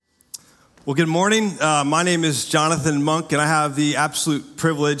Well, good morning. My name is Jonathan Monk, and I have the absolute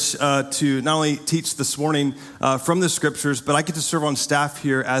privilege to not only teach this morning from the scriptures, but I get to serve on staff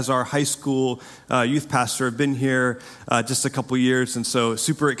here as our high school youth pastor. I've been here just a couple years, and so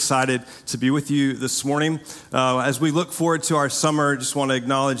super excited to be with you this morning. As we look forward to our summer, just want to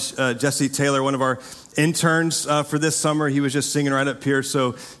acknowledge Jesse Taylor, one of our interns for this summer. He was just singing right up here,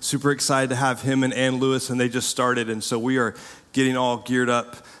 so super excited to have him and Ann Lewis, and they just started, and so we are getting all geared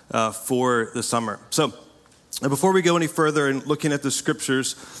up for the summer. So before we go any further and looking at the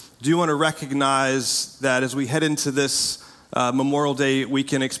scriptures, do you want to recognize that as we head into this Memorial Day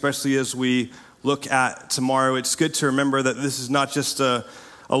weekend, especially as we look at tomorrow, it's good to remember that this is not just a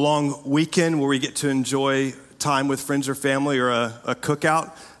long weekend where we get to enjoy time with friends or family or a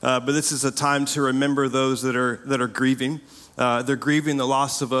cookout, but this is a time to remember those that are grieving. They're grieving the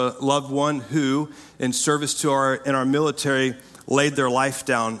loss of a loved one who, in service to our military, laid their life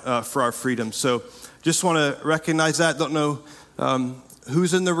down for our freedom. So just want to recognize that. Don't know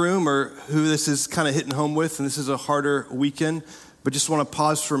who's in the room or who this is kind of hitting home with, and this is a harder weekend, but just want to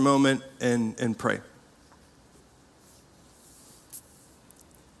pause for a moment and pray.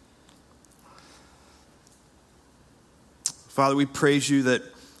 Father, we praise you that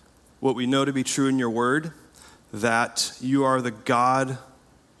what we know to be true in your word, that you are the God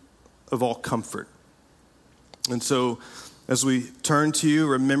of all comfort. And so as we turn to you,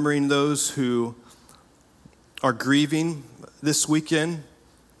 remembering those who are grieving this weekend,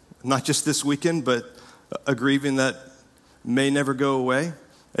 not just this weekend, but a grieving that may never go away,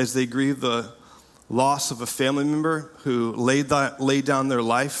 as they grieve the loss of a family member who laid down their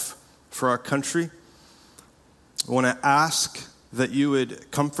life for our country. I want to ask that you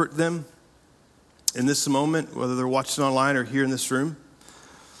would comfort them in this moment, whether they're watching online or here in this room.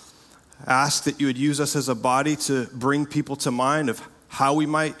 Ask that you would use us as a body to bring people to mind of how we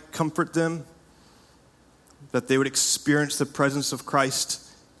might comfort them, that they would experience the presence of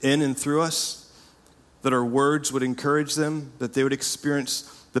Christ in and through us, that our words would encourage them, that they would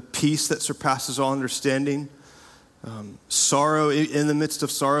experience the peace that surpasses all understanding. Sorrow, in the midst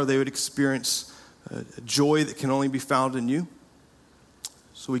of sorrow, they would experience joy that can only be found in you.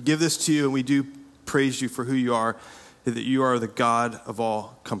 So we give this to you, and we do praise you for who you are, that you are the God of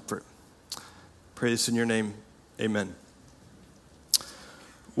all comfort. Pray this in your name, amen.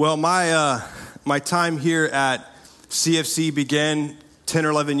 Well, my time here at CFC began 10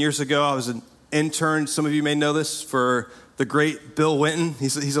 or 11 years ago. I was an intern, some of you may know this, for the great Bill Winton.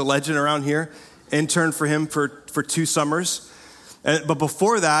 He's a legend around here. Interned for him for 2 summers. But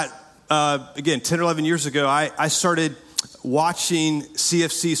before that, again, 10 or 11 years ago, I started watching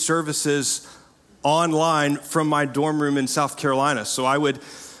CFC services online from my dorm room in South Carolina. So I would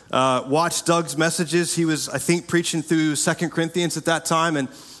watch Doug's messages. He was, I think, preaching through 2 Corinthians at that time, and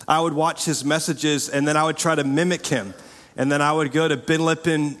I would watch his messages, and then I would try to mimic him. And then I would go to Ben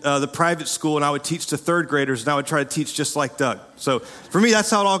Lippen, the private school, and I would teach to 3rd graders, and I would try to teach just like Doug. So for me, that's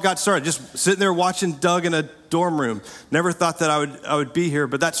how it all got started, just sitting there watching Doug in a dorm room. Never thought that I would be here,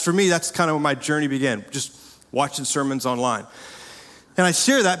 but that's kind of where my journey began, just watching sermons online. And I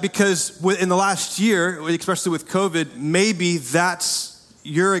share that because in the last year, especially with COVID, maybe that's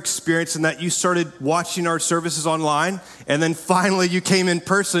your experience in that you started watching our services online, and then finally you came in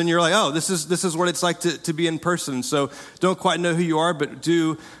person. You're like, oh, this is what it's like to be in person. So don't quite know who you are, but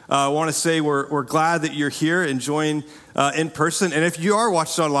do want to say we're glad that you're here enjoying in person. And if you are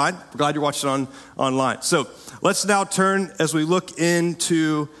watching online, we're glad you're watching online. So let's now turn as we look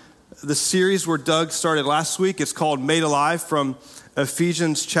into the series where Doug started last week. It's called Made Alive, from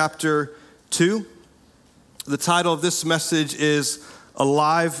Ephesians chapter 2. The title of this message is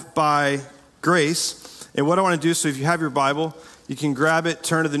Alive by Grace. And what I want to do, so if you have your Bible, you can grab it,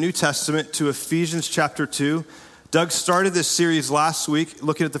 turn to the New Testament to Ephesians chapter 2. Doug started this series last week,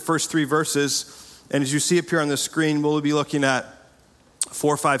 looking at the first 3 verses. And as you see up here on the screen, we'll be looking at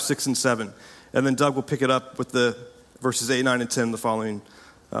 4, 5, 6, and 7. And then Doug will pick it up with the verses 8, 9, and 10 the following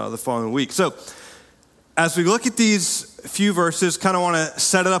week. So as we look at these few verses, kind of want to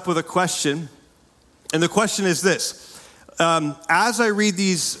set it up with a question. And the question is this. As I read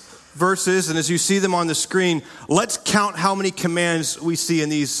these verses, and as you see them on the screen, let's count how many commands we see in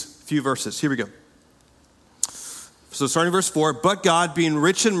these few verses. Here we go. So starting verse 4, but God, being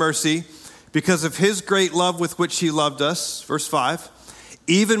rich in mercy, because of his great love with which he loved us, verse 5,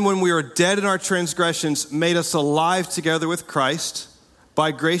 even when we were dead in our transgressions, made us alive together with Christ. By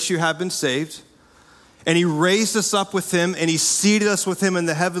grace you have been saved. And he raised us up with him, and he seated us with him in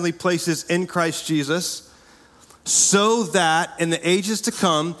the heavenly places in Christ Jesus, so that in the ages to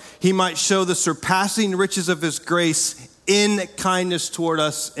come, he might show the surpassing riches of his grace in kindness toward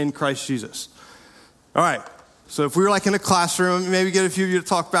us in Christ Jesus. All right, so if we were like in a classroom, maybe get a few of you to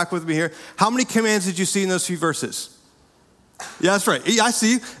talk back with me here. How many commands did you see in those few verses? Yeah, that's right. I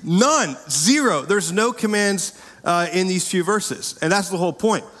see. None. Zero. There's no commands in these few verses. And that's the whole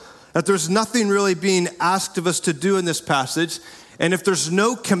point, that there's nothing really being asked of us to do in this passage. And if there's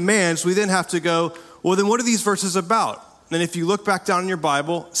no commands, we then have to go, well, then what are these verses about? And if you look back down in your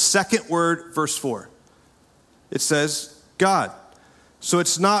Bible, second word, verse 4, it says God. So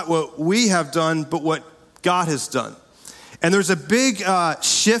it's not what we have done, but what God has done. And there's a big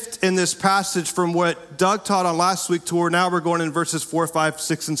shift in this passage from what Doug taught on last week to where now we're going in verses 4, 5,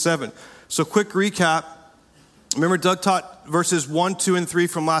 6, and 7. So quick recap. Remember, Doug taught verses 1, 2, and 3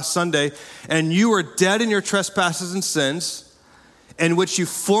 from last Sunday. And you were dead in your trespasses and sins, in which you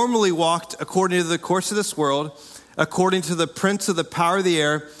formerly walked according to the course of this world, according to the prince of the power of the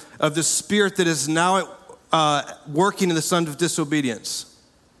air, of the spirit that is now working in the sons of disobedience.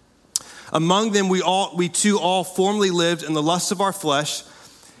 Among them we too all formerly lived in the lusts of our flesh,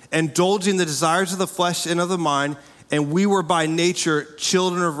 indulging the desires of the flesh and of the mind, and we were by nature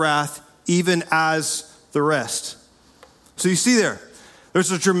children of wrath, even as the rest. So you see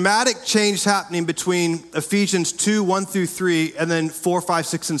there's a dramatic change happening between Ephesians 2, 1 through 3, and then 4, 5,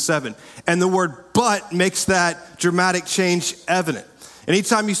 6, and 7. And the word but makes that dramatic change evident.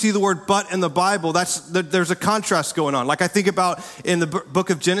 Anytime you see the word but in the Bible, there's a contrast going on. Like I think about in the book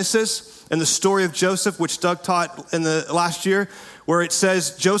of Genesis and the story of Joseph, which Doug taught in the last year, where it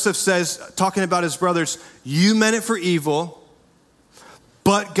says, Joseph says, talking about his brothers, you meant it for evil,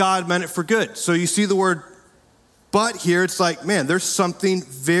 but God meant it for good. So you see the word but here, it's like, man, there's something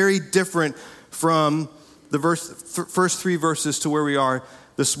very different from the first three verses to where we are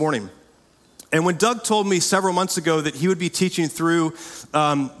this morning. And when Doug told me several months ago that he would be teaching through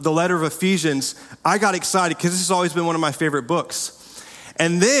the letter of Ephesians, I got excited because this has always been one of my favorite books.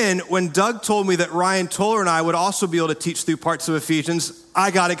 And then when Doug told me that Ryan Toller and I would also be able to teach through parts of Ephesians,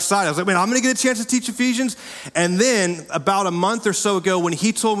 I got excited. I was like, man, I'm going to get a chance to teach Ephesians. And then about a month or so ago, when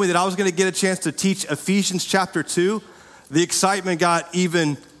he told me that I was going to get a chance to teach Ephesians chapter 2, the excitement got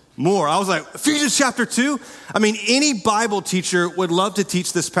even more. I was like, Ephesians chapter 2? I mean, any Bible teacher would love to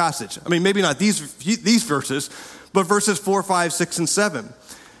teach this passage. I mean, maybe not these verses, but verses 4, 5, 6, and 7.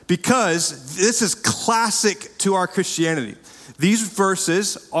 Because this is classic to our Christianity. These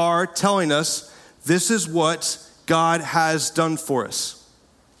verses are telling us this is what God has done for us.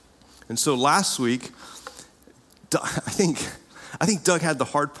 And so last week, I think Doug had the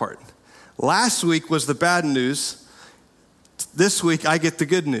hard part. Last week was the bad news. This week, I get the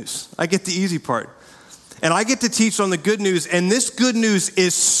good news. I get the easy part. And I get to teach on the good news. And this good news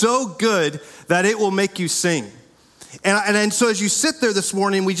is so good that it will make you sing. And so as you sit there this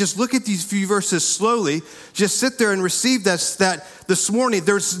morning, we just look at these few verses slowly. Just sit there and receive that this morning,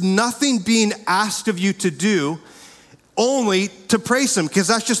 there's nothing being asked of you to do, only to praise him. Because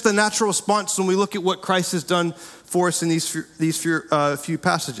that's just the natural response when we look at what Christ has done for us in these few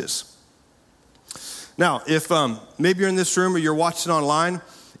passages. Now, if maybe you're in this room or you're watching online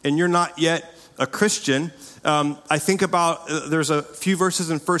and you're not yet a Christian, I think about, there's a few verses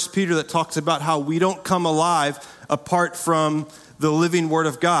in 1 Peter that talks about how we don't come alive apart from the living word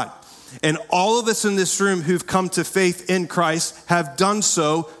of God. And all of us in this room who've come to faith in Christ have done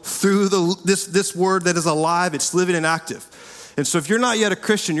so through this word that is alive, it's living and active. And so if you're not yet a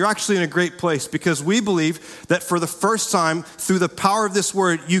Christian, you're actually in a great place because we believe that for the first time, through the power of this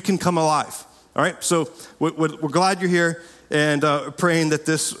word, you can come alive. All right, so we're glad you're here and praying that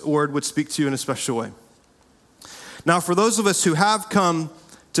this word would speak to you in a special way. Now, for those of us who have come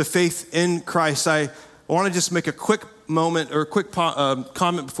to faith in Christ, I want to just make a quick moment or a quick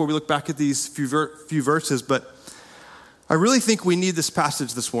comment before we look back at these few verses, but I really think we need this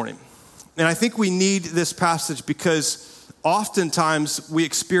passage this morning. And I think we need this passage because oftentimes we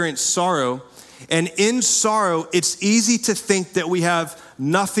experience sorrow, and in sorrow, it's easy to think that we have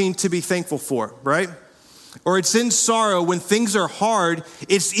nothing to be thankful for, right? Or it's in sorrow when things are hard,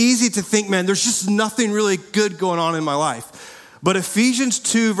 it's easy to think, man, there's just nothing really good going on in my life. But Ephesians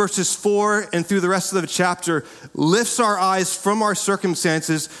 2 verses 4 and through the rest of the chapter lifts our eyes from our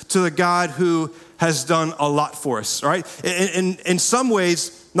circumstances to the God who has done a lot for us, all right? In some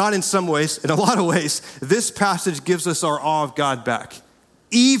ways, not in some ways, in a lot of ways, this passage gives us our awe of God back,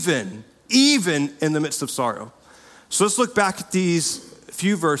 even in the midst of sorrow. So let's look back at these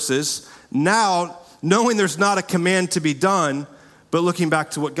few verses now, knowing there's not a command to be done, but looking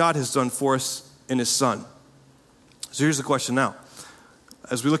back to what God has done for us in his son. So here's the question now.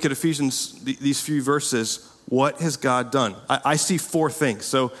 As we look at Ephesians, these few verses, what has God done? I see four things.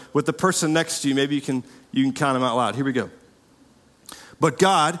 So with the person next to you, maybe you can You can count them out loud. Here we go. But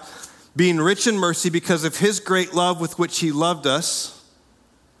God, being rich in mercy because of his great love with which he loved us.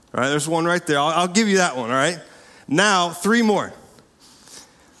 All right, there's one right there. I'll give you that one, all right? Now, 3 more.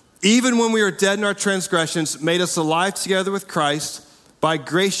 Even when we were dead in our transgressions, made us alive together with Christ. By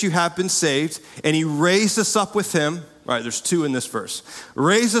grace you have been saved. And he raised us up with him. All right, there's 2 in this verse.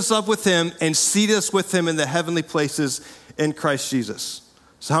 Raised us up with him and seated us with him in the heavenly places in Christ Jesus.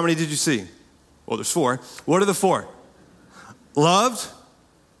 So how many did you see? Well, there's 4. What are the 4? Loved.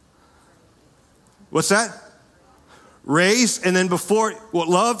 What's that? Raised, and then before,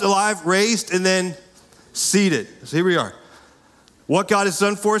 loved, alive, raised, and then seated. So here we are. What God has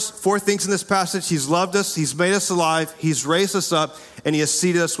done for us, 4 things in this passage. He's loved us, he's made us alive, he's raised us up, and he has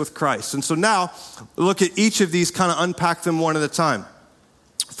seated us with Christ. And so now, look at each of these, kind of unpack them one at a time.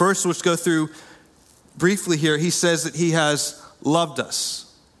 First, let's go through briefly here. He says that he has loved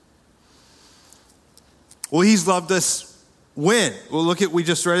us. Well, he's loved us when? Well, we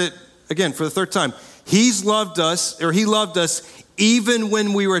just read it again for the 3rd time. He loved us even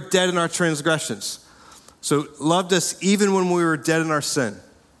when we were dead in our transgressions. So loved us even when we were dead in our sin.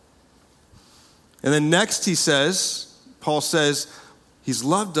 And then next Paul says, he's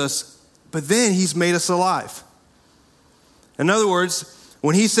loved us, but then he's made us alive. In other words,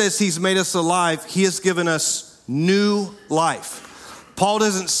 when he says he's made us alive, he has given us new life. Paul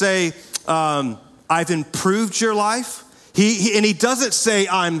doesn't say, I've improved your life. He doesn't say,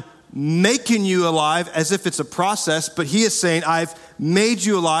 I'm making you alive as if it's a process, but he is saying, I've made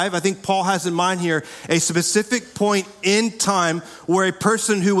you alive. I think Paul has in mind here a specific point in time where a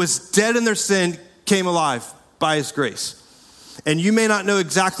person who was dead in their sin came alive by his grace. And you may not know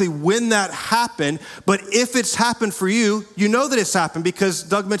exactly when that happened, but if it's happened for you, you know that it's happened because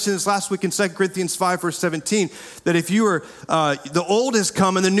Doug mentioned this last week in 2 Corinthians 5, verse 17, that if you are, the old has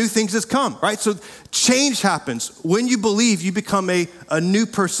come and the new things has come, right? So change happens. When you believe, you become a new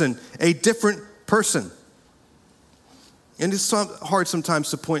person, a different person. And it's hard sometimes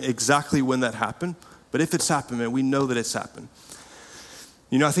to point exactly when that happened, but if it's happened, man, we know that it's happened.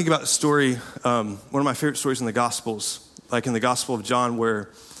 You know, I think about the story, one of my favorite stories in the Gospels, like in the Gospel of John, where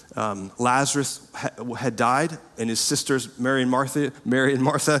Lazarus had died, and his sisters, Mary and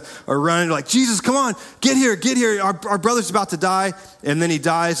Martha, are running like, Jesus, come on, get here. Our brother's about to die. And then he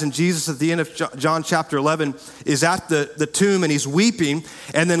dies, and Jesus at the end of John chapter 11 is at the tomb, and he's weeping.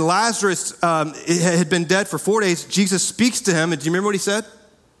 And then Lazarus had been dead for 4 days. Jesus speaks to him, and do you remember what he said?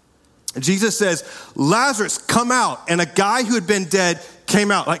 Jesus says, Lazarus, come out. And a guy who had been dead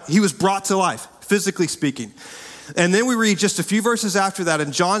came out, like he was brought to life, physically speaking. And then we read just a few verses after that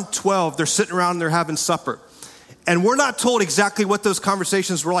in John 12, they're sitting around and they're having supper. And we're not told exactly what those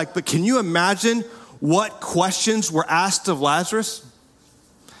conversations were like, but can you imagine what questions were asked of Lazarus?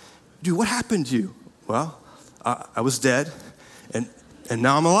 Dude, what happened to you? Well, I was dead and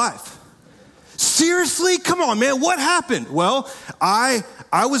now I'm alive. Seriously? Come on, man, what happened? Well, I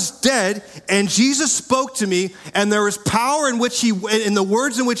was dead and Jesus spoke to me and there was power in the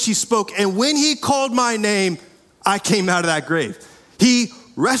words in which he spoke. And when he called my name, I came out of that grave. He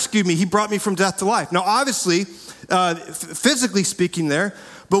rescued me. He brought me from death to life. Now, obviously, physically speaking there,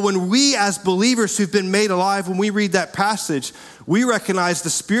 but when we as believers who've been made alive, when we read that passage, we recognize the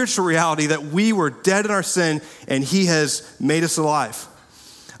spiritual reality that we were dead in our sin and he has made us alive.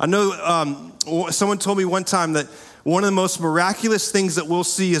 I know someone told me one time that one of the most miraculous things that we'll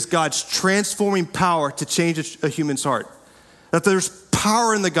see is God's transforming power to change a human's heart. That there's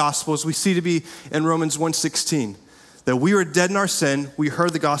power in the gospel, as we see to be in Romans 1:16, that we were dead in our sin, we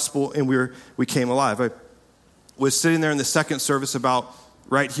heard the gospel, and we came alive. I was sitting there in the second service about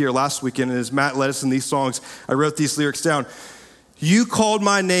right here last weekend, and as Matt led us in these songs, I wrote these lyrics down. You called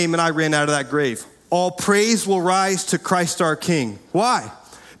my name, and I ran out of that grave. All praise will rise to Christ our King. Why?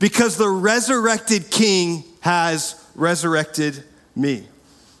 Because the resurrected King has resurrected me.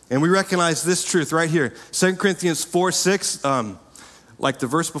 And we recognize this truth right here. 2 Corinthians 4:6, like the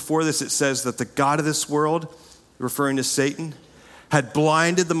verse before this, it says that the God of this world, referring to Satan, had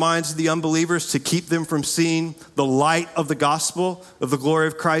blinded the minds of the unbelievers to keep them from seeing the light of the gospel of the glory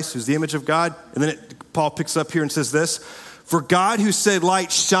of Christ, who's the image of God. And then Paul picks up here and says this, for God who said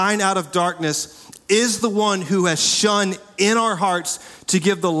light shine out of darkness is the one who has shone in our hearts to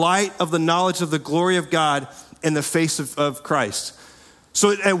give the light of the knowledge of the glory of God in the face of Christ.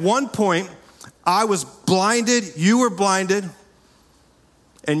 So at one point, I was blinded, you were blinded,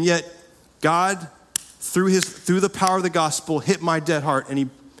 and yet God, through the power of the gospel, hit my dead heart and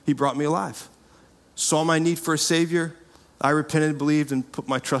he brought me alive. Saw my need for a savior, I repented, believed, and put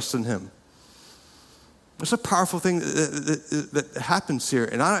my trust in him. It's a powerful thing that happens here.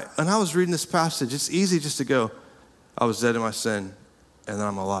 And I was reading this passage. It's easy just to go, I was dead in my sin, and then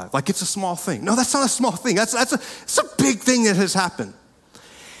I'm alive. Like it's a small thing. No, that's not a small thing. It's a big thing that has happened.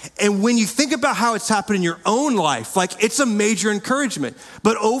 And when you think about how it's happened in your own life, like it's a major encouragement.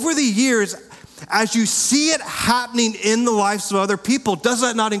 But over the years, as you see it happening in the lives of other people, does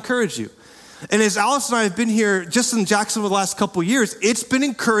that not encourage you? And as Alice and I have been here just in Jacksonville the last couple of years, it's been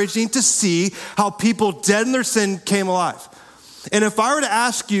encouraging to see how people dead in their sin came alive. And if I were to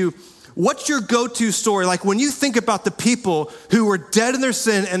ask you, what's your go-to story? Like when you think about the people who were dead in their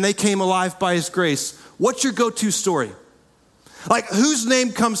sin and they came alive by his grace, what's your go-to story? Like whose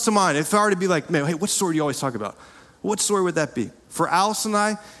name comes to mind? If I were to be like, man, hey, what story do you always talk about? What story would that be? For Alice and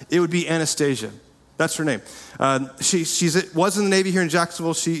I, it would be Anastasia. That's her name. She was in the Navy here in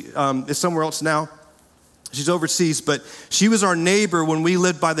Jacksonville. She is somewhere else now. She's overseas, but she was our neighbor when we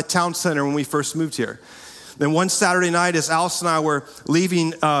lived by the town center when we first moved here. Then one Saturday night, as Alice and I were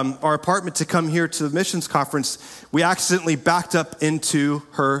leaving our apartment to come here to the missions conference, we accidentally backed up into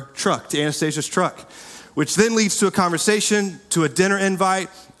her truck, to Anastasia's truck, which then leads to a conversation, to a dinner invite.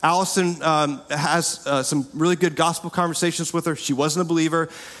 Allison has some really good gospel conversations with her. She wasn't a believer.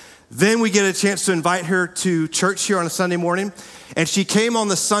 Then we get a chance to invite her to church here on a Sunday morning. And she came on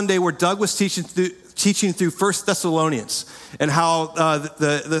the Sunday where Doug was teaching through 1 Thessalonians and how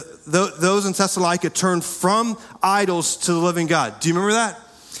those in Thessalonica turned from idols to the living God. Do you remember that?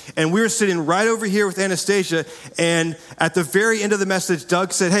 And we were sitting right over here with Anastasia. And at the very end of the message,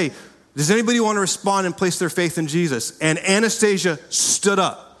 Doug said, hey, does anybody want to respond and place their faith in Jesus? And Anastasia stood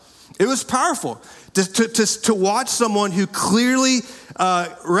up. It was powerful to watch someone who clearly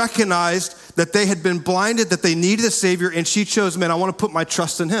recognized that they had been blinded, that they needed a Savior, and she chose, man, I want to put my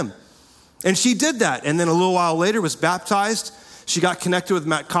trust in him. And she did that. And then a little while later was baptized. She got connected with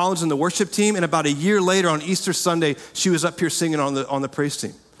Matt Collins and the worship team. And about a year later on Easter Sunday, she was up here singing on the praise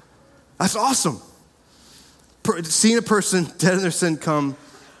team. That's awesome. Seeing a person dead in their sin come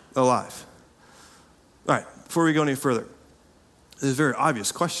alive. All right, before we go any further, this is a very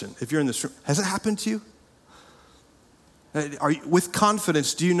obvious question. If you're in this room, has it happened to you? Are you, with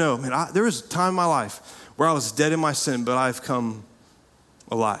confidence, do you know, man, there was a time in my life where I was dead in my sin, but I've come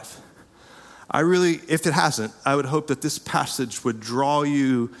alive. If it hasn't, I would hope that this passage would draw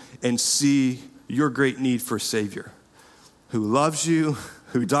you and see your great need for a Savior who loves you,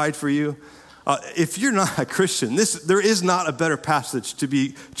 who died for you. If you're not a Christian, there is not a better passage to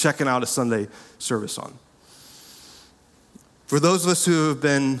be checking out a Sunday service on. For those of us who have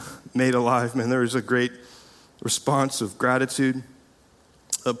been made alive, man, there is a great response of gratitude.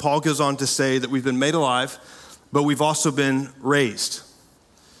 Paul goes on to say that we've been made alive, but we've also been raised.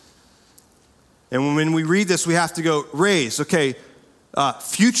 And when we read this, we have to go, raised. Okay,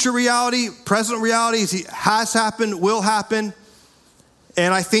 future reality, present reality, has happened, will happen.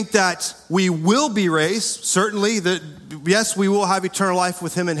 And I think that we will be raised, certainly. That yes, we will have eternal life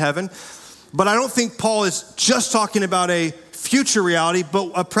with him in heaven. But I don't think Paul is just talking about a future reality,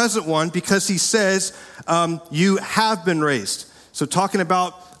 but a present one, because he says you have been raised. So talking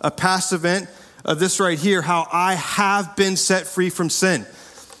about a past event, this right here, how I have been set free from sin.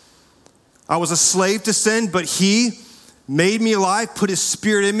 I was a slave to sin, but he made me alive, put his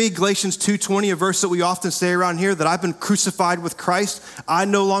spirit in me. Galatians 2:20, a verse that we often say around here, that I've been crucified with Christ. I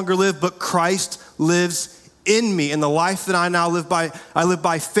no longer live, but Christ lives in me. And the life that I now live by, I live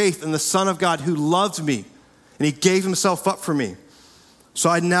by faith in the Son of God who loved me. And he gave himself up for me. So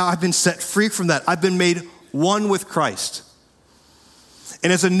I've been set free from that. I've been made one with Christ.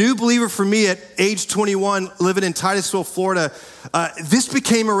 And as a new believer for me at age 21, living in Titusville, Florida, this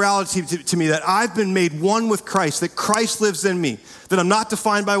became a reality to me, that I've been made one with Christ, that Christ lives in me, that I'm not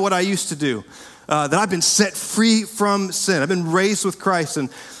defined by what I used to do, that I've been set free from sin. I've been raised with Christ. And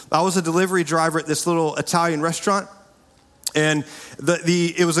I was a delivery driver at this little Italian restaurant. And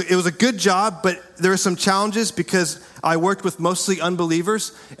it was a good job, but there were some challenges because I worked with mostly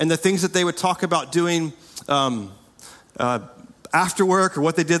unbelievers, and the things that they would talk about doing after work or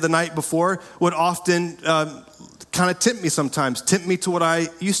what they did the night before would often kind of tempt me to what I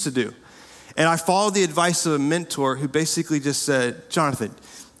used to do. And I followed the advice of a mentor who basically just said, Jonathan,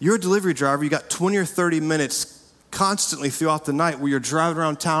 you're a delivery driver. You got 20 or 30 minutes constantly throughout the night where you're driving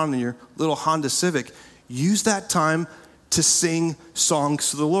around town in your little Honda Civic. Use that time to sing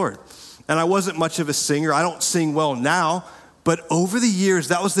songs to the Lord. And I wasn't much of a singer. I don't sing well now, but over the years,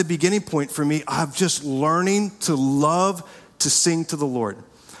 that was the beginning point for me. I'm just learning to love to sing to the Lord.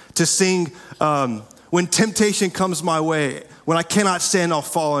 To sing when temptation comes my way, when I cannot stand, I'll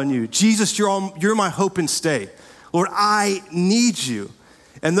fall on you. Jesus, you're my hope and stay. Lord, I need you.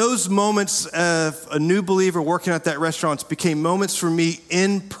 And those moments of a new believer working at that restaurant became moments for me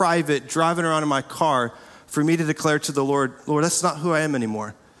in private, driving around in my car, for me to declare to the Lord, Lord, that's not who I am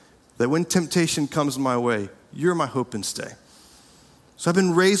anymore. That when temptation comes my way, you're my hope and stay. So I've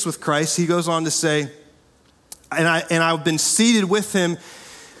been raised with Christ. He goes on to say, and I've been seated with him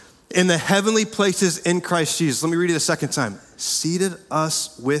in the heavenly places in Christ Jesus. Let me read it a second time. Seated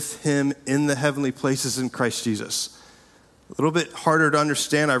us with him in the heavenly places in Christ Jesus. A little bit harder to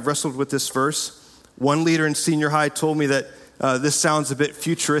understand. I've wrestled with this verse. One leader in senior high told me that this sounds a bit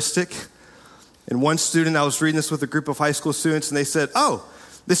futuristic. And one student, I was reading this with a group of high school students, and they said, oh,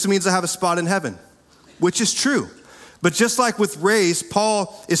 this means I have a spot in heaven, which is true. But just like with raised,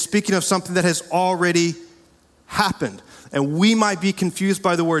 Paul is speaking of something that has already happened. And we might be confused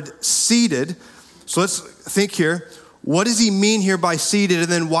by the word seated. So let's think here. What does he mean here by seated? And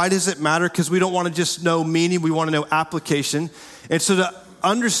then why does it matter? Because we don't want to just know meaning. We want to know application. And so to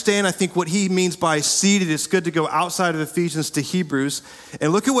understand, I think, what he means by seated, it's good to go outside of Ephesians to Hebrews.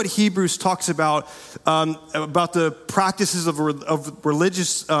 And look at what Hebrews talks about the practices of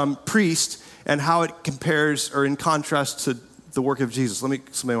religious priest and how it compares or in contrast to the work of Jesus. Let me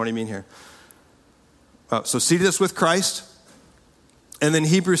explain what I mean here. So seated us with Christ. And then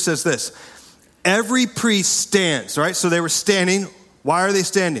Hebrews says this. Every priest stands, right? So they were standing. Why are they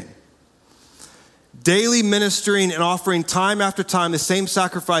standing? Daily ministering and offering time after time the same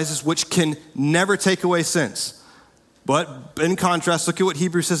sacrifices which can never take away sins. But in contrast, look at what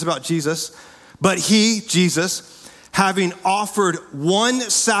Hebrews says about Jesus. But he, Jesus, having offered one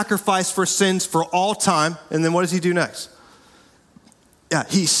sacrifice for sins for all time. And then what does he do next? Yeah,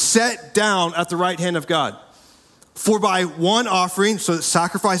 he sat down at the right hand of God. For by one offering, so the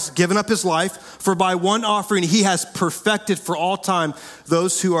sacrifice, given up his life, for by one offering he has perfected for all time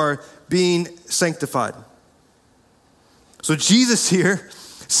those who are being sanctified. So Jesus here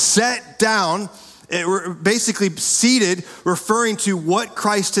sat down, basically seated, referring to what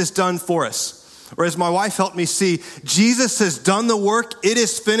Christ has done for us. Or as my wife helped me see, Jesus has done the work, it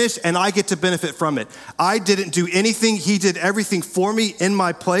is finished, and I get to benefit from it. I didn't do anything, he did everything for me in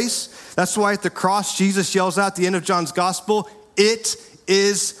my place. That's why at the cross, Jesus yells out at the end of John's gospel, it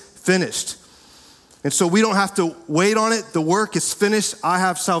is finished. And so we don't have to wait on it. The work is finished. I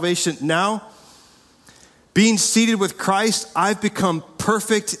have salvation now. Being seated with Christ, I've become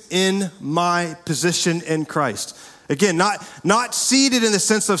perfect in my position in Christ. Again, not seated in the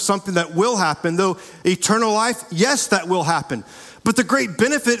sense of something that will happen, though eternal life, yes, that will happen. But the great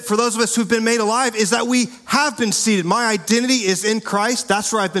benefit for those of us who've been made alive is that we have been seated. My identity is in Christ.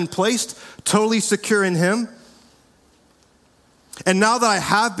 That's where I've been placed, totally secure in him. And now that I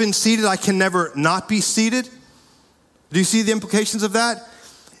have been seated, I can never not be seated. Do you see the implications of that?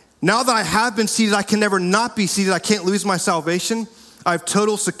 Now that I have been seated, I can never not be seated. I can't lose my salvation. I have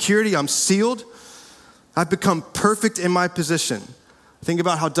total security. I'm sealed. I've become perfect in my position. Think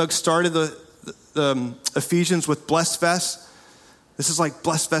about how Doug started the Ephesians with Blessed Fest. This is like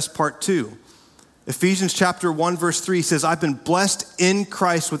Blessed Fest part 2. Ephesians chapter 1 verse 3 says, I've been blessed in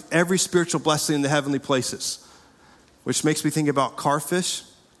Christ with every spiritual blessing in the heavenly places. Which makes me think about carfish.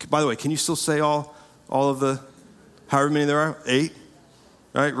 By the way, can you still say all of the, however many there are? 8?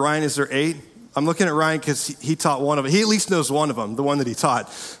 All right, Ryan, is there 8? I'm looking at Ryan because he taught one of them. He at least knows one of them, the one that he taught.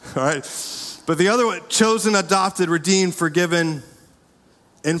 All right. But the other one, chosen, adopted, redeemed, forgiven,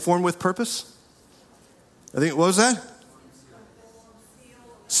 informed with purpose. I think, what was that?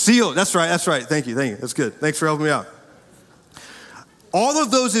 Sealed. That's right. Thank you. That's good. Thanks for helping me out. All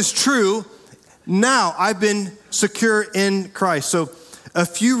of those is true. Now I've been secure in Christ. So a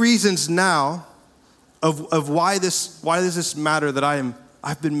few reasons now of why does this matter that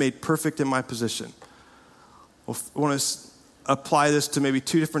I've been made perfect in my position. Well, I want to apply this to maybe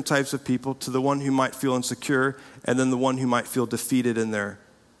 2 different types of people, to the one who might feel insecure and then the one who might feel defeated in their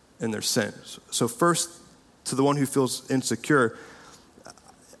sin. So first, to the one who feels insecure,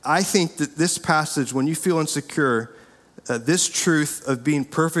 I think that this passage, when you feel insecure, this truth of being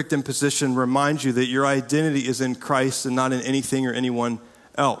perfect in position reminds you that your identity is in Christ and not in anything or anyone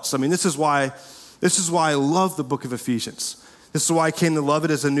else. I mean, this is why I love the book of Ephesians. This is why I came to love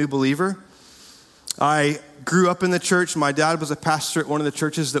it as a new believer. I grew up in the church. My dad was a pastor at one of the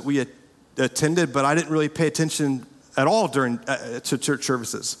churches that we attended, but I didn't really pay attention at all during to church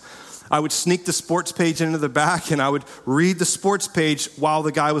services. I would sneak the sports page into the back and I would read the sports page while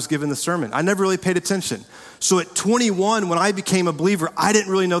the guy was giving the sermon. I never really paid attention. So at 21, when I became a believer, I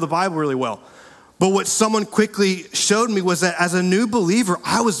didn't really know the Bible really well. But what someone quickly showed me was that as a new believer,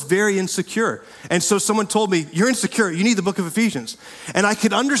 I was very insecure. And so someone told me, you're insecure, you need the book of Ephesians. And I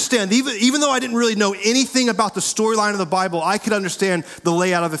could understand, even though I didn't really know anything about the storyline of the Bible, I could understand the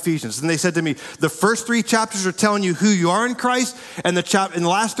layout of Ephesians. And they said to me, the first 3 chapters are telling you who you are in Christ, and the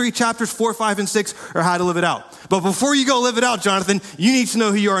last 3 chapters, 4, 5, and 6, are how to live it out. But before you go live it out, Jonathan, you need to know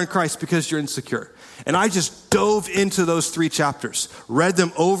who you are in Christ because you're insecure. And I just dove into those 3 chapters, read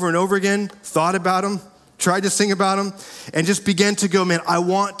them over and over again, thought about them, tried to sing about them, and just began to go, man, I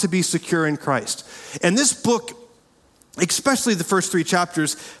want to be secure in Christ. And this book, especially the first 3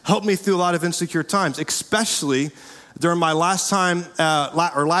 chapters, helped me through a lot of insecure times, especially during my last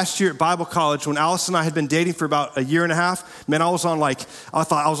year at Bible college when Alice and I had been dating for about a year and a half. Man, I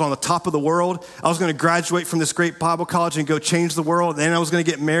thought I was on the top of the world. I was going to graduate from this great Bible college and go change the world. Then I was going to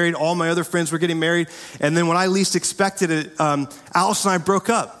get married. All my other friends were getting married. And then when I least expected it, Alice and I broke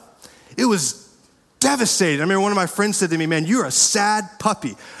up. It was devastating. I remember one of my friends said to me, man, you're a sad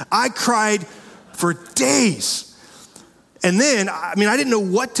puppy. I cried for days. And then, I didn't know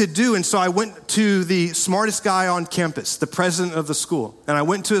what to do. And so I went to the smartest guy on campus, the president of the school. And I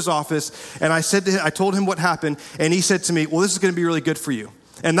went to his office and I told him what happened. And he said to me, well, this is going to be really good for you.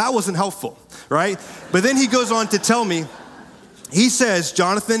 And that wasn't helpful, right? But then he goes on to tell me, he says,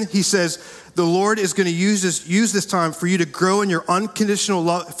 Jonathan, the Lord is going to use this time for you to grow in your unconditional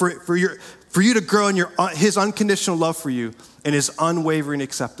love, for you to grow in his unconditional love for you and his unwavering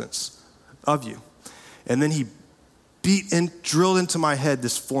acceptance of you. And then he drilled into my head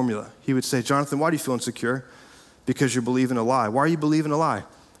this formula. He would say, Jonathan, why do you feel insecure? Because you're believing a lie. Why are you believing a lie?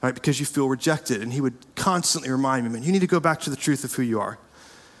 Right, because you feel rejected. And he would constantly remind me, man, you need to go back to the truth of who you are.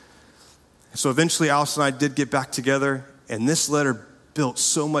 So eventually Alice and I did get back together, and this letter built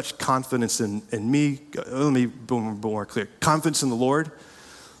so much confidence in me. Let me be more clear. Confidence in the Lord.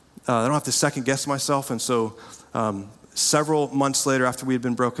 I don't have to second guess myself. And so several months later, after we had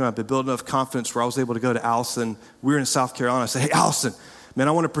been broken up, it built enough confidence where I was able to go to Allison. We were in South Carolina. I said, hey, Allison, man,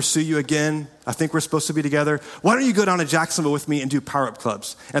 I want to pursue you again. I think we're supposed to be together. Why don't you go down to Jacksonville with me and do Power Up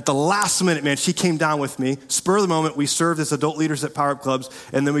Clubs? At the last minute, man, she came down with me. Spur of the moment, we served as adult leaders at Power Up Clubs,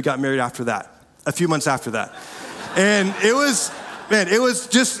 and then we got married after that, a few months after that. And it was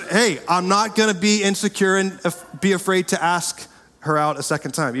just, hey, I'm not going to be insecure and be afraid to ask her out a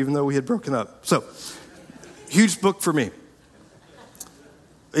second time, even though we had broken up. So, huge book for me,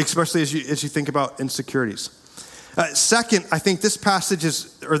 especially as you think about insecurities. Second, I think this passage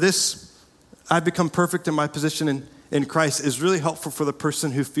I've become perfect in my position in Christ is really helpful for the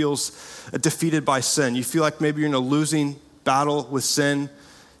person who feels defeated by sin. You feel like maybe you're in a losing battle with sin. You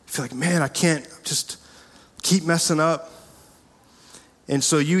feel like, man, I can't just keep messing up. And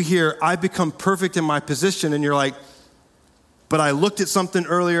so you hear, I've become perfect in my position, and you're like, but I looked at something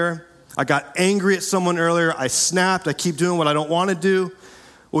earlier, I got angry at someone earlier, I snapped, I keep doing what I don't want to do.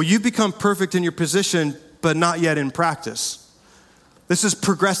 Well, you've become perfect in your position, but not yet in practice. This is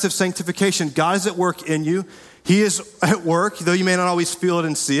progressive sanctification. God is at work in you. He is at work, though you may not always feel it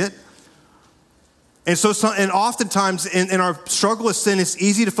and see it. And oftentimes in our struggle with sin, it's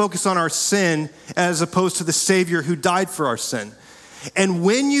easy to focus on our sin as opposed to the Savior who died for our sin. And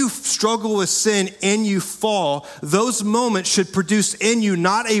when you struggle with sin and you fall, those moments should produce in you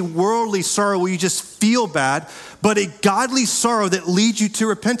not a worldly sorrow where you just feel bad, but a godly sorrow that leads you to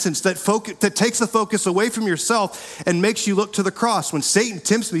repentance, that takes the focus away from yourself and makes you look to the cross. When Satan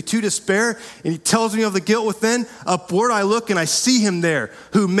tempts me to despair and he tells me of the guilt within, upward I look and I see him there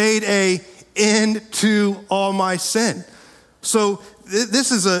who made an end to all my sin. So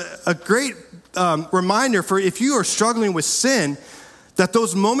this is a great reminder for if you are struggling with sin, that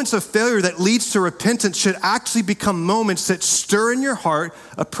those moments of failure that leads to repentance should actually become moments that stir in your heart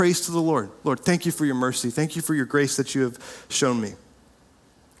a praise to the Lord. Lord, thank you for your mercy. Thank you for your grace that you have shown me.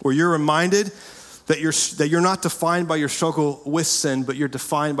 Where you're reminded that you're not defined by your struggle with sin, but you're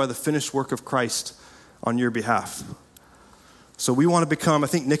defined by the finished work of Christ on your behalf. So we want to become, I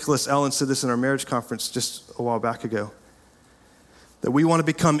think Nicholas Ellen said this in our marriage conference just a while back ago, that we want to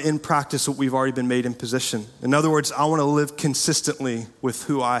become in practice what we've already been made in position. In other words, I want to live consistently with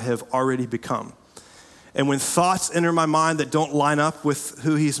who I have already become. And when thoughts enter my mind that don't line up with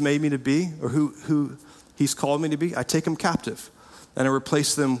who he's made me to be or who he's called me to be, I take them captive and I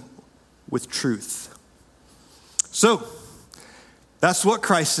replace them with truth. So, that's what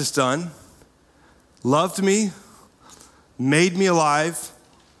Christ has done. Loved me, made me alive,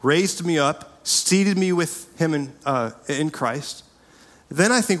 raised me up, seated me with him in Christ.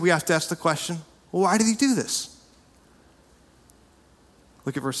 Then I think we have to ask the question, well, why did he do this?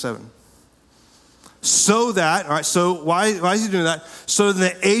 Look at verse 7. So that, all right, so why is he doing that? So in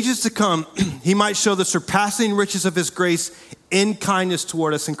the ages to come, he might show the surpassing riches of his grace in kindness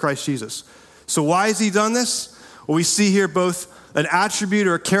toward us in Christ Jesus. So why has he done this? Well, we see here both an attribute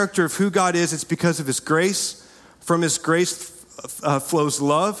or a character of who God is. It's because of his grace. From his grace flows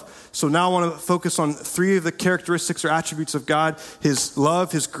love. So now I want to focus on three of the characteristics or attributes of God: his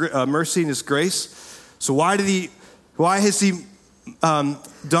love, his mercy, and his grace. So why has he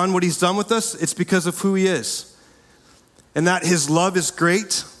done what he's done with us? It's because of who he is. And that his love is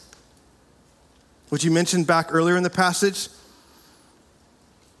great, which you mentioned back earlier in the passage.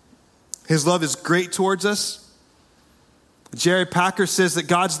 His love is great towards us. Jerry Packer says that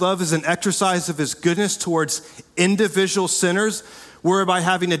God's love is an exercise of his goodness towards individual sinners, whereby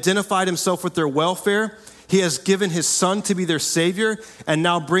having identified himself with their welfare, he has given his son to be their savior and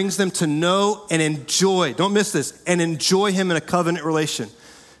now brings them to know and enjoy, don't miss this, and enjoy him in a covenant relation.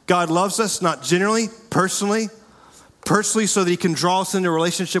 God loves us not generally, personally so that he can draw us into a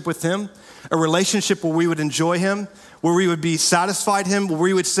relationship with him, a relationship where we would enjoy him, where we would be satisfied him, where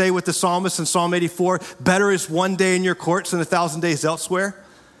we would say with the psalmist in Psalm 84, better is one day in your courts than 1,000 days elsewhere.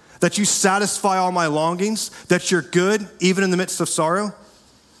 That you satisfy all my longings, that you're good even in the midst of sorrow.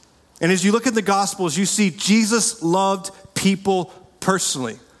 And as you look at the Gospels, you see Jesus loved people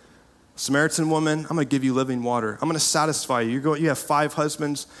personally. Samaritan woman, I'm going to give you living water. I'm going to satisfy you. You have 5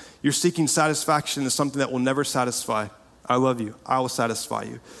 husbands. You're seeking satisfaction in something that will never satisfy. I love you. I will satisfy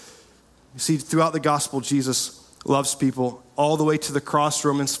you. You see, throughout the gospel, Jesus loves people all the way to the cross,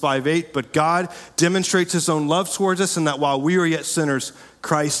 Romans 5:8. But God demonstrates his own love towards us in that while we were yet sinners,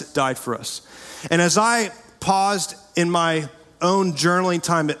 Christ died for us. And as I paused in my own journaling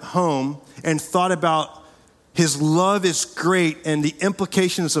time at home and thought about his love is great and the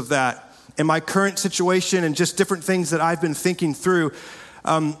implications of that in my current situation and just different things that I've been thinking through,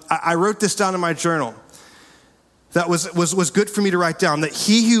 I wrote this down in my journal. That was good for me to write down, that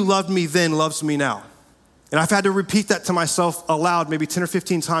he who loved me then loves me now. And I've had to repeat that to myself aloud maybe 10 or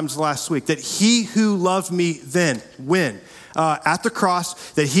 15 times last week, that he who loved me then, when? At the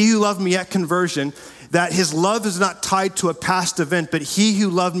cross, that he who loved me at conversion, that his love is not tied to a past event, but he who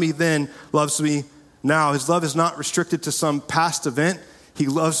loved me then loves me now. His love is not restricted to some past event. He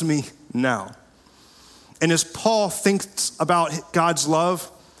loves me now. And as Paul thinks about God's love,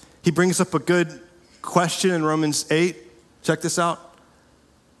 he brings up a good question in Romans 8. Check this out.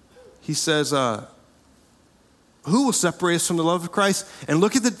 He says, who will separate us from the love of Christ? And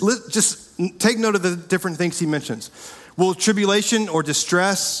look at just take note of the different things he mentions. Will tribulation or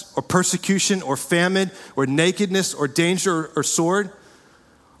distress or persecution or famine or nakedness or danger or sword?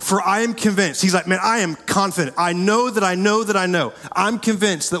 For I am convinced. He's like, man, I am confident. I know that I know that I know. I'm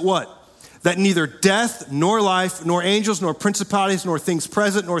convinced that what? That neither death nor life, nor angels, nor principalities, nor things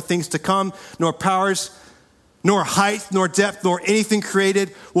present, nor things to come, nor powers, nor height, nor depth, nor anything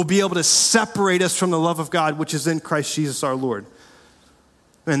created will be able to separate us from the love of God, which is in Christ Jesus our Lord.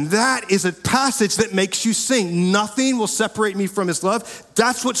 And that is a passage that makes you sing. Nothing will separate me from his love.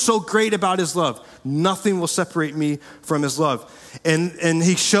 That's what's so great about his love. Nothing will separate me from his love. And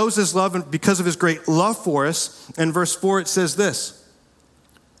he shows his love because of his great love for us. In verse 4, it says this.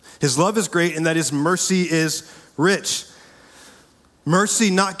 His love is great and that his mercy is rich.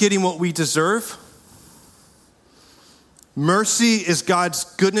 Mercy not getting what we deserve. Mercy is God's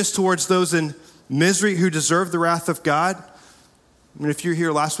goodness towards those in misery who deserve the wrath of God. I mean, if you're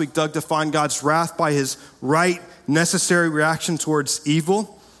here last week, Doug defined God's wrath by his right, necessary reaction towards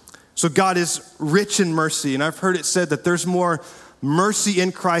evil. So God is rich in mercy. And I've heard it said that there's more mercy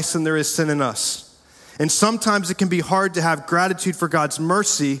in Christ than there is sin in us. And sometimes it can be hard to have gratitude for God's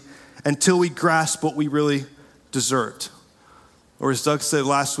mercy until we grasp what we really deserved. Or as Doug said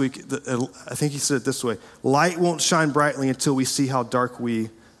last week, I think he said it this way, light won't shine brightly until we see how dark we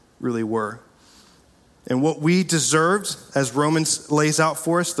really were. And what we deserved, as Romans lays out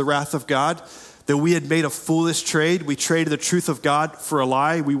for us, the wrath of God, that we had made a foolish trade. We traded the truth of God for a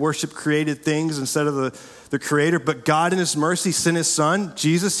lie. We worship created things instead of the Creator. But God in his mercy sent his son,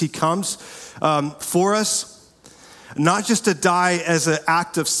 Jesus. He comes for us, not just to die as an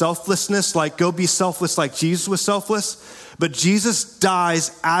act of selflessness, like go be selfless like Jesus was selfless, but Jesus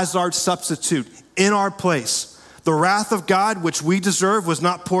dies as our substitute in our place. The wrath of God, which we deserve, was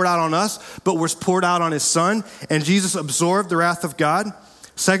not poured out on us, but was poured out on his son. And Jesus absorbed the wrath of God.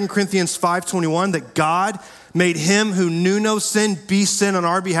 2 Corinthians 5:21, that God made him who knew no sin be sin on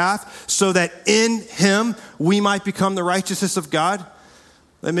our behalf, so that in him we might become the righteousness of God.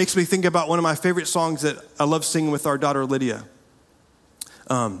 That makes me think about one of my favorite songs that I love singing with our daughter Lydia.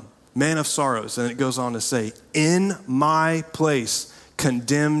 Man of Sorrows. And it goes on to say, in my place,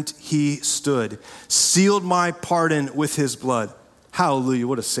 condemned he stood, sealed my pardon with his blood. Hallelujah,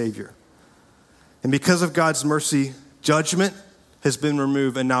 what a Savior. And because of God's mercy, judgment has been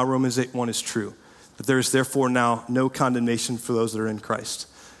removed, and now Romans 8:1 is true, that there is therefore now no condemnation for those that are in Christ.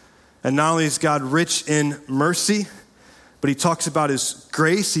 And not only is God rich in mercy, but he talks about his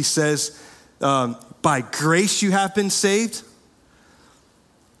grace. He says, by grace you have been saved.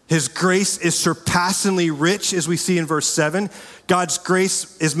 His grace is surpassingly rich, as we see in verse 7. God's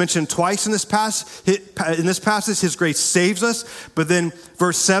grace is mentioned twice in this passage. His grace saves us. But then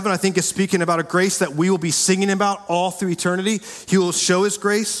verse 7, I think, is speaking about a grace that we will be singing about all through eternity. He will show his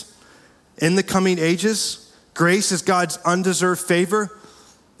grace in the coming ages. Grace is God's undeserved favor.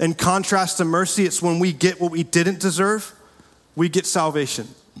 In contrast to mercy, it's when we get what we didn't deserve, we get salvation.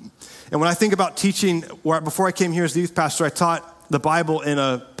 And when I think about teaching, before I came here as the youth pastor, I taught the Bible in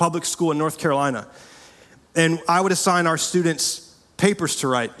a public school in North Carolina. And I would assign our students papers to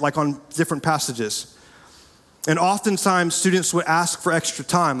write, like on different passages. And oftentimes students would ask for extra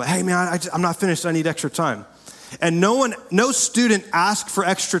time. Like, hey man, I'm not finished, I need extra time. And no student asked for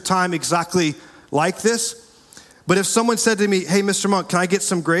extra time exactly like this. But if someone said to me, hey, Mr. Monk, can I get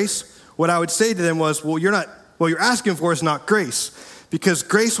some grace? What I would say to them was, what you're asking for is not grace. Because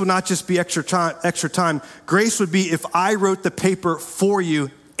grace would not just be extra time. Grace would be if I wrote the paper for you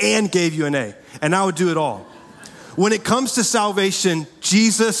and gave you an A. And I would do it all. When it comes to salvation,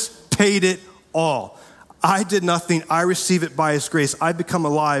 Jesus paid it all. I did nothing. I receive it by his grace. I become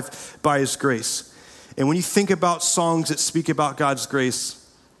alive by his grace. And when you think about songs that speak about God's grace,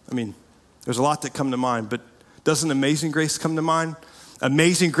 I mean, there's a lot that come to mind, but doesn't Amazing Grace come to mind?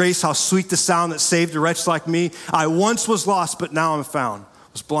 Amazing grace, how sweet the sound that saved a wretch like me. I once was lost, but now I'm found.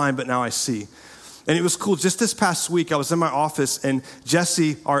 Was blind, but now I see. And it was cool. Just this past week, I was in my office, and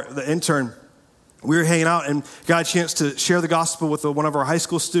Jesse, the intern, we were hanging out and got a chance to share the gospel with one of our high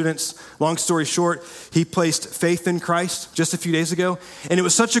school students. Long story short, he placed faith in Christ just a few days ago. And it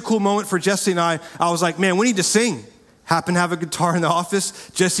was such a cool moment for Jesse and I. I was like, man, we need to sing. Happen to have a guitar in the office.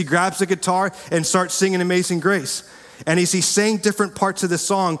 Jesse grabs the guitar and starts singing Amazing Grace. And as he sang different parts of the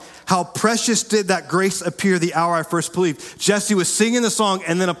song, how precious did that grace appear the hour I first believed. Jesse was singing the song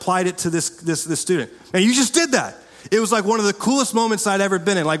and then applied it to this student. And you just did that. It was like one of the coolest moments I'd ever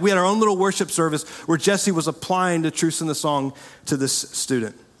been in. Like we had our own little worship service where Jesse was applying the truths in the song to this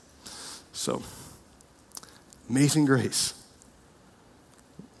student. So, Amazing Grace.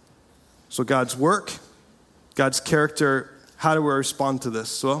 So God's work, God's character, how do we respond to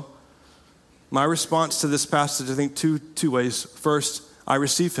this? Well, my response to this passage, I think two ways. First, I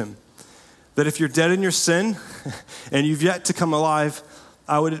receive him. That if you're dead in your sin and you've yet to come alive,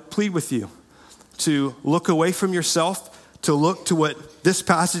 I would plead with you to look away from yourself, to look to what this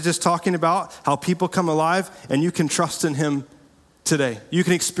passage is talking about, how people come alive, and you can trust in him today. You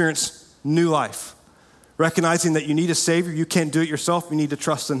can experience new life. Recognizing that you need a Savior, you can't do it yourself, you need to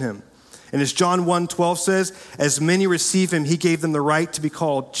trust in him. And as John 1:12 says, as many receive him, he gave them the right to be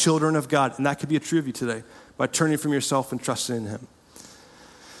called children of God. And that could be true of you today by turning from yourself and trusting in him.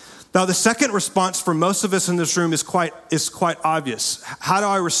 Now, the second response for most of us in this room is quite obvious. How do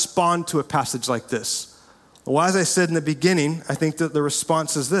I respond to a passage like this? Well, as I said in the beginning, I think that the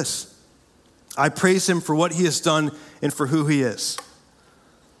response is this. I praise him for what he has done and for who he is.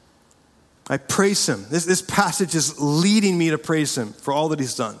 I praise him. This passage is leading me to praise him for all that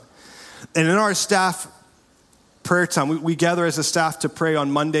he's done. And in our staff prayer time, we gather as a staff to pray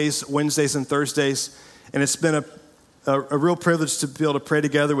on Mondays, Wednesdays, and Thursdays. And it's been a real privilege to be able to pray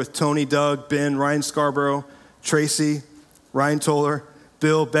together with Tony, Doug, Ben, Ryan Scarborough, Tracy, Ryan Toller,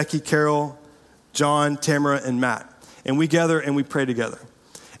 Bill, Becky, Carol, John, Tamara, and Matt. And we gather and we pray together.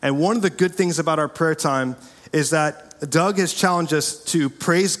 And one of the good things about our prayer time is that Doug has challenged us to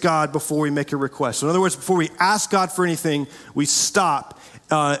praise God before we make a request. So in other words, before we ask God for anything, we stop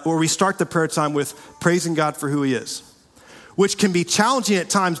or we start the prayer time with praising God for who he is, which can be challenging at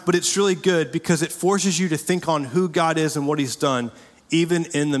times, but it's really good because it forces you to think on who God is and what he's done, even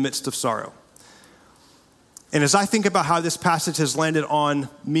in the midst of sorrow. And as I think about how this passage has landed on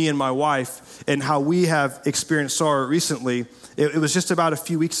me and my wife and how we have experienced sorrow recently, it was just about a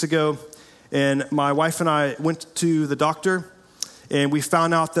few weeks ago, and my wife and I went to the doctor, and we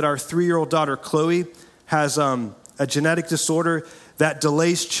found out that our 3-year-old daughter, Chloe, has a genetic disorder that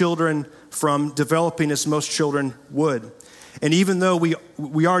delays children from developing as most children would. And even though we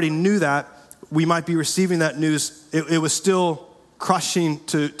already knew that, we might be receiving that news, it was still crushing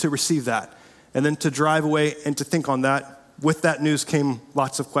to receive that. And then to drive away and to think on that, with that news came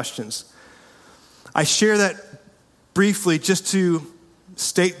lots of questions. I share that briefly just to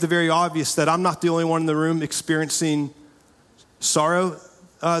state the very obvious that I'm not the only one in the room experiencing sorrow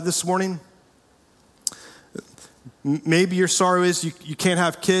this morning. Maybe your sorrow is you can't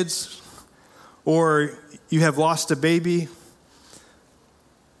have kids, or you have lost a baby,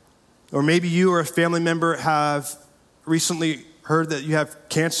 or maybe you or a family member have recently heard that you have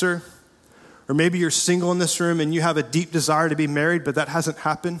cancer, or maybe you're single in this room and you have a deep desire to be married, but that hasn't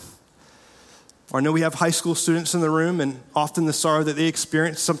happened. Or I know we have high school students in the room, and often the sorrow that they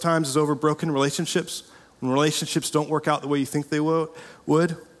experience sometimes is over broken relationships, when relationships don't work out the way you think they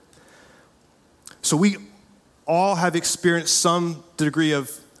would. So we all have experienced some degree of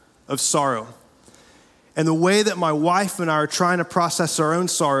sorrow. And the way that my wife and I are trying to process our own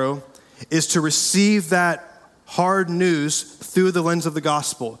sorrow is to receive that hard news through the lens of the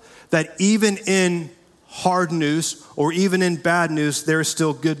gospel. That even in hard news or even in bad news, there is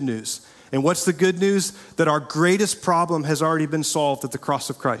still good news. And what's the good news? That our greatest problem has already been solved at the cross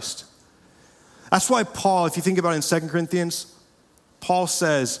of Christ. That's why Paul, if you think about it in 2 Corinthians, Paul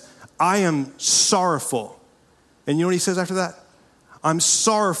says, I am sorrowful. And you know what he says after that? I'm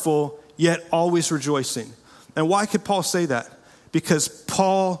sorrowful, yet always rejoicing. And why could Paul say that? Because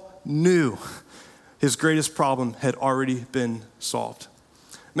Paul knew his greatest problem had already been solved.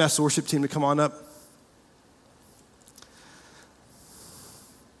 I'm going to ask the worship team to come on up.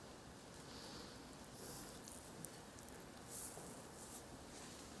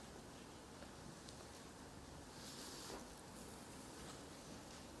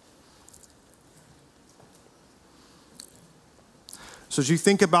 So as you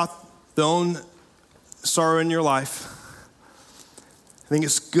think about the own sorrow in your life, I think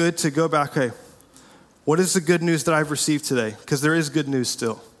it's good to go back, okay, what is the good news that I've received today? Because there is good news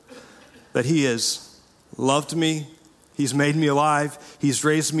still. That he has loved me, he's made me alive, he's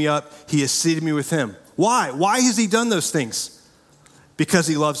raised me up, he has seated me with him. Why? Why has he done those things? Because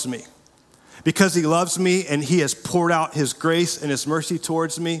he loves me. Because he loves me and he has poured out his grace and his mercy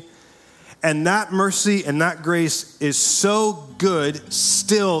towards me. And that mercy and that grace is so good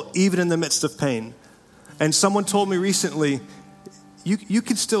still, even in the midst of pain. And someone told me recently, you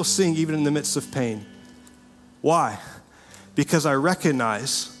can still sing even in the midst of pain. Why? Because I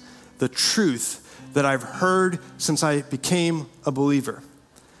recognize the truth that I've heard since I became a believer.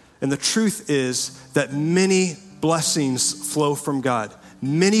 And the truth is that many blessings flow from God.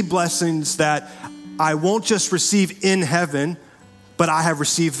 Many blessings that I won't just receive in heaven, but I have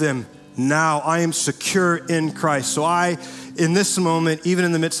received them now. I am secure in Christ. So in this moment, even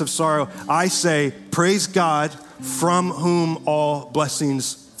in the midst of sorrow, I say, praise God, from whom all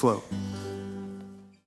blessings flow.